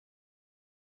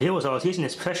Here was I was using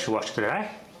this pressure washer today,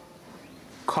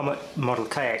 Comet model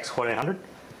KX1400.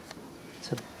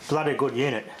 It's a bloody good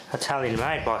unit, Italian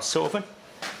made by Sylvan,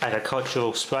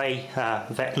 agricultural spray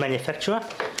manufacturer.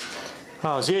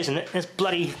 I was using it, this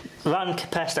bloody run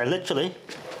capacitor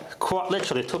quite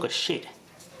literally took a shit.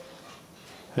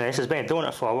 Now, this has been doing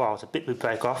it for a while. It's a bit we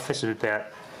broke off. This is about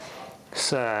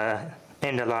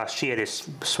end of last year. This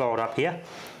swelled up here.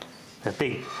 A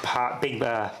big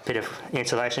bit of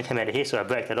insulation came out of here, so I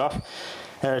broke it off.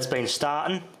 And it's been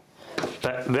starting,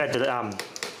 but we had to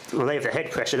relieve the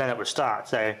head pressure, then it would start.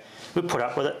 So we put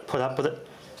up with it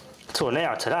till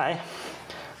now. Today,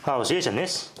 I was using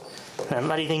this, and the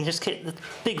bloody thing just kept the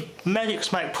big magic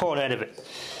smoke pouring out of it,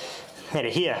 out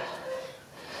of here.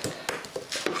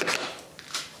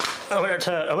 I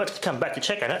went to come back to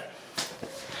check on it.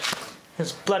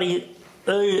 There's bloody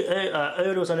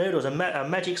oodles and oodles of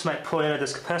magic smoke pouring out of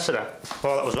this capacitor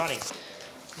while it was running.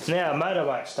 Now the motor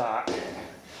won't start,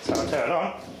 so I'll turn it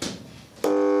on.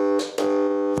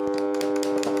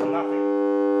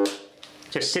 Nothing.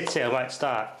 Just sits there, won't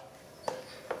start.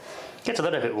 Gets a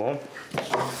little bit warm.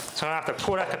 So I have to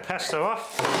pull that capacitor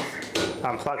off.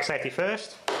 Unplug safety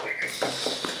first.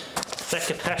 That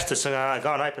capacitor's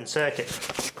got an open circuit.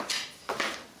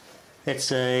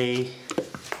 It's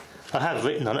I have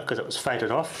written on it because it was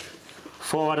faded off,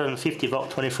 450 volt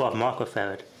 25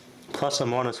 microfarad, plus or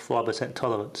minus 5%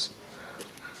 tolerance.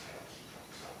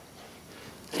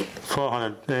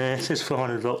 400, it says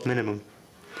 400 volt minimum.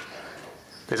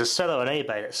 There's a seller on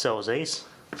eBay that sells these,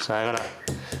 so I'm going to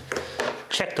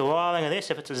check the wiring of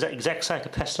this. If it's the exact same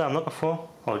capacitor I'm looking for,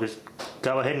 I'll just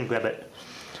go ahead and grab it.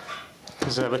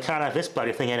 Because we can't have this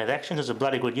bloody thing out of action. It's a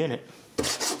bloody good unit.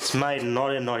 It's made in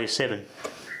 1997.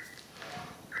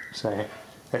 So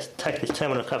let's take this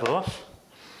terminal cover off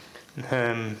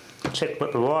and check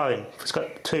what the wiring. It's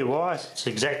got two wires. It's the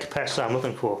exact capacitor I'm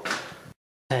looking for.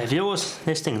 Viewers,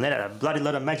 this thing let out a bloody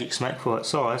lot of magic smoke for its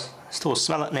size. I still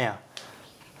smell it now.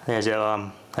 There's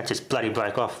our that just bloody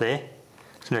broke off there.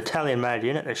 It's an Italian made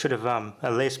unit. They should have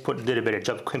at least did a bit of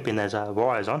job crimping those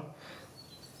wires on.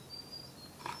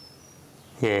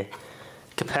 Yeah,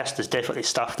 capacitor's definitely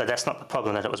stuffed. That's not the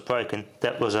problem that it was broken.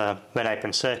 That was an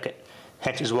open circuit.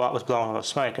 Hence is why it was blowing a lot of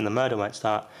smoke and the motor won't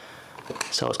start.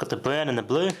 So it's got the brown and the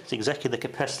blue. It's exactly the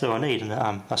capacitor I need, and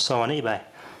I saw on eBay.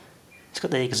 It's got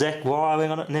the exact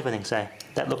wiring on it and everything, so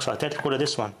that looks identical to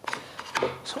this one.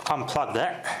 So unplug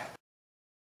that.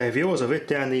 Viewers, I've written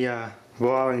down the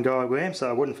wiring diagram so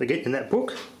I wouldn't forget in that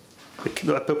book.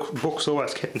 The book's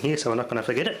always kept in here, so I'm not going to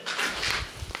forget it.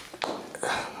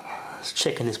 Let's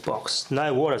check in this box.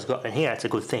 No water's got in here, that's a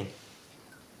good thing.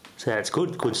 So that's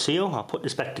good seal. I'll put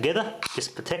this back together,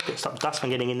 just protect it, stop dust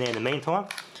from getting in there in the meantime.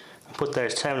 I'll put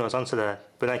those terminals onto the,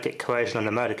 we don't get corrosion on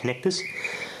the motor connectors.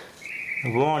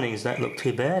 The windings don't look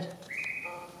too bad.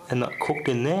 They're not cooked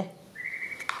in there.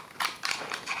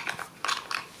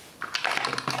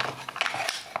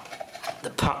 The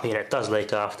pump here, it does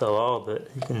leak after a while, but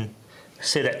you can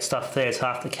see that stuff there is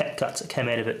half the cap guts that came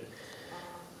out of it.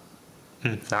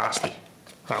 Nasty.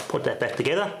 I'll put that back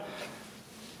together.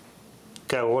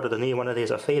 Go order the new one of these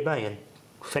off eBay and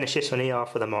finish this one here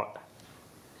off with a mite.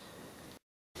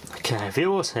 Okay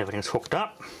viewers, everything's hooked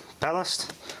up,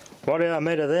 ballast, 1 hour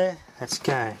meter there, let's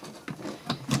go.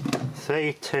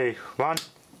 3, 2, 1.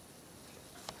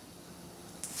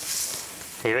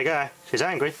 Here we go, she's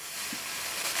angry.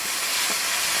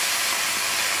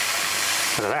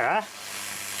 Look at that,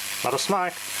 huh? Lot of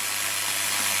smoke.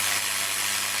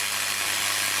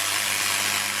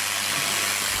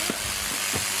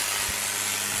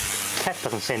 Cat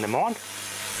doesn't seem to mind.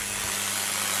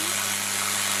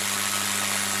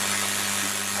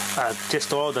 I've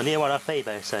just ordered a new one off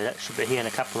eBay, so that should be here in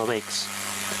a couple of weeks.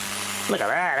 Look at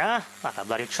that, huh? Like a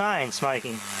bloody train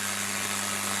smoking.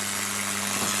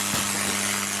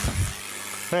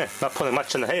 Yeah, not putting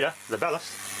much in the heater, the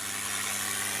ballast.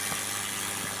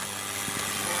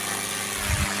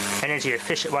 Energy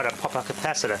efficient way to pop a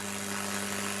capacitor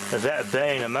without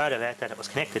burning the motor out that it was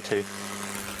connected to.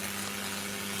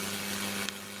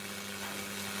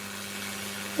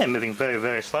 And moving very,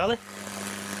 very slowly.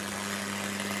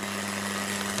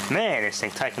 Man, this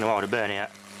thing's taking a while to burn out.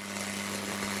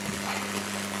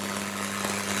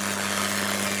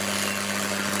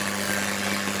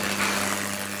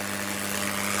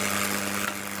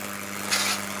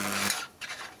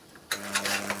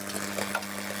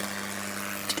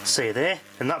 You can see there,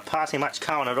 they're not passing much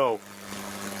current at all.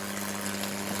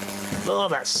 Look at all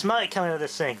that smoke coming out of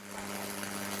this thing.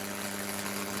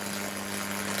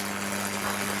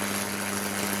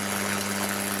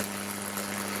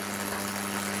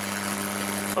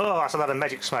 Oh, that's a lot of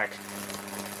magic smoke.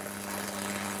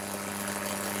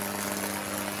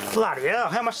 Bloody hell,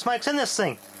 how much smoke's in this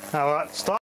thing? Alright,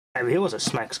 stop. Over here was it,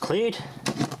 smoke's cleared.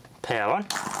 Power on.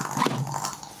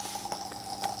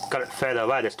 Got it further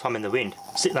away this time in the wind.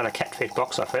 Sitting on a cat feed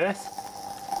box off earth.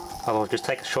 I will just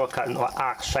take a shortcut and like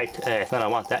arc straight to earth. I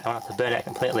don't want that, I want it to burn out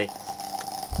completely.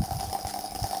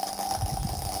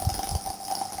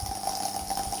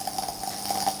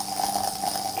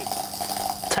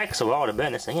 It takes a while to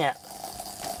burn this thing out.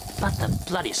 But the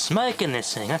bloody smoke in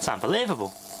this thing, that's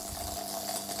unbelievable.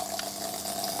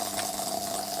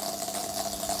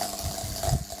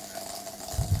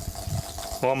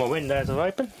 All my windows are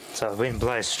open, so the wind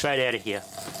blows straight out of here.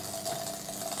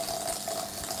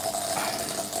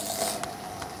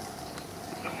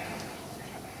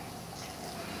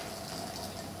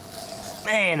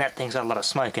 Man, that thing's got a lot of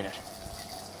smoke in it.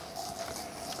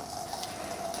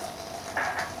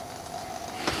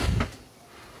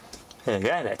 There we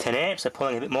go, about 10 amps, they're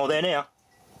pulling a bit more there now.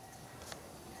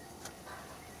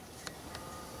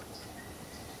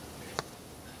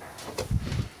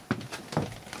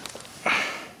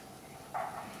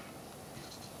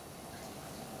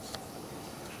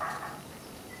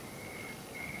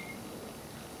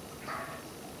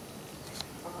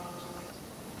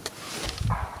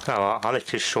 Oh well, I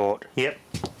left it short. Yep.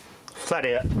 Flat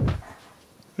out.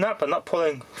 Nope, I'm not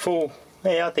pulling full.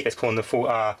 Yeah, I think it's pulling the full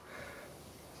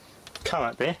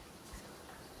current there.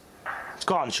 It's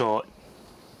gone short.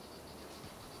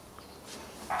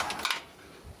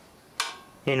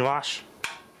 Inrush.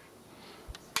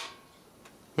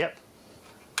 Yep.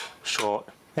 Short.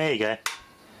 There you go.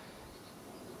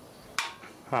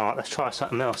 Alright, let's try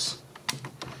something else.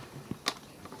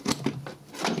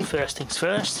 First things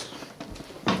first.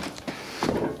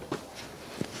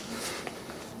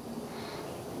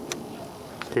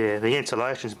 The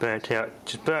insulation's burnt out.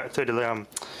 Just burnt through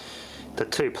the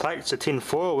two plates, the tin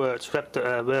foil where it's wrapped,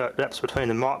 where it wraps between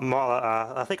the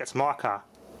I think it's mica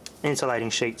insulating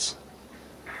sheets,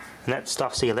 and that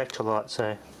stuff's the electrolyte.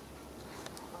 So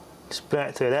just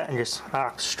burnt through that and just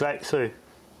arced straight through.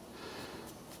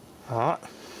 Alright.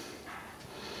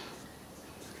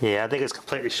 Yeah, I think it's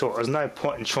completely short. There's no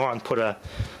point in trying to put a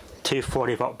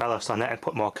 240 volt ballast on that and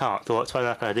put more current through it. It's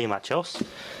not going to do much else.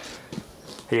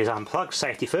 It is unplugged,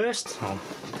 safety first. I'll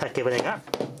pack everything up.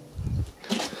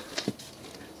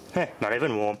 Not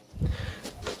even warm.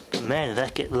 Man, did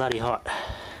that get bloody hot.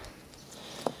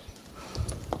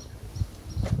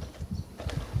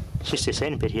 It's just this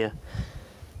end bit here.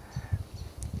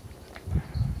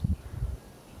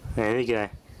 There we go.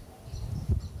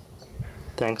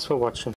 Thanks for watching.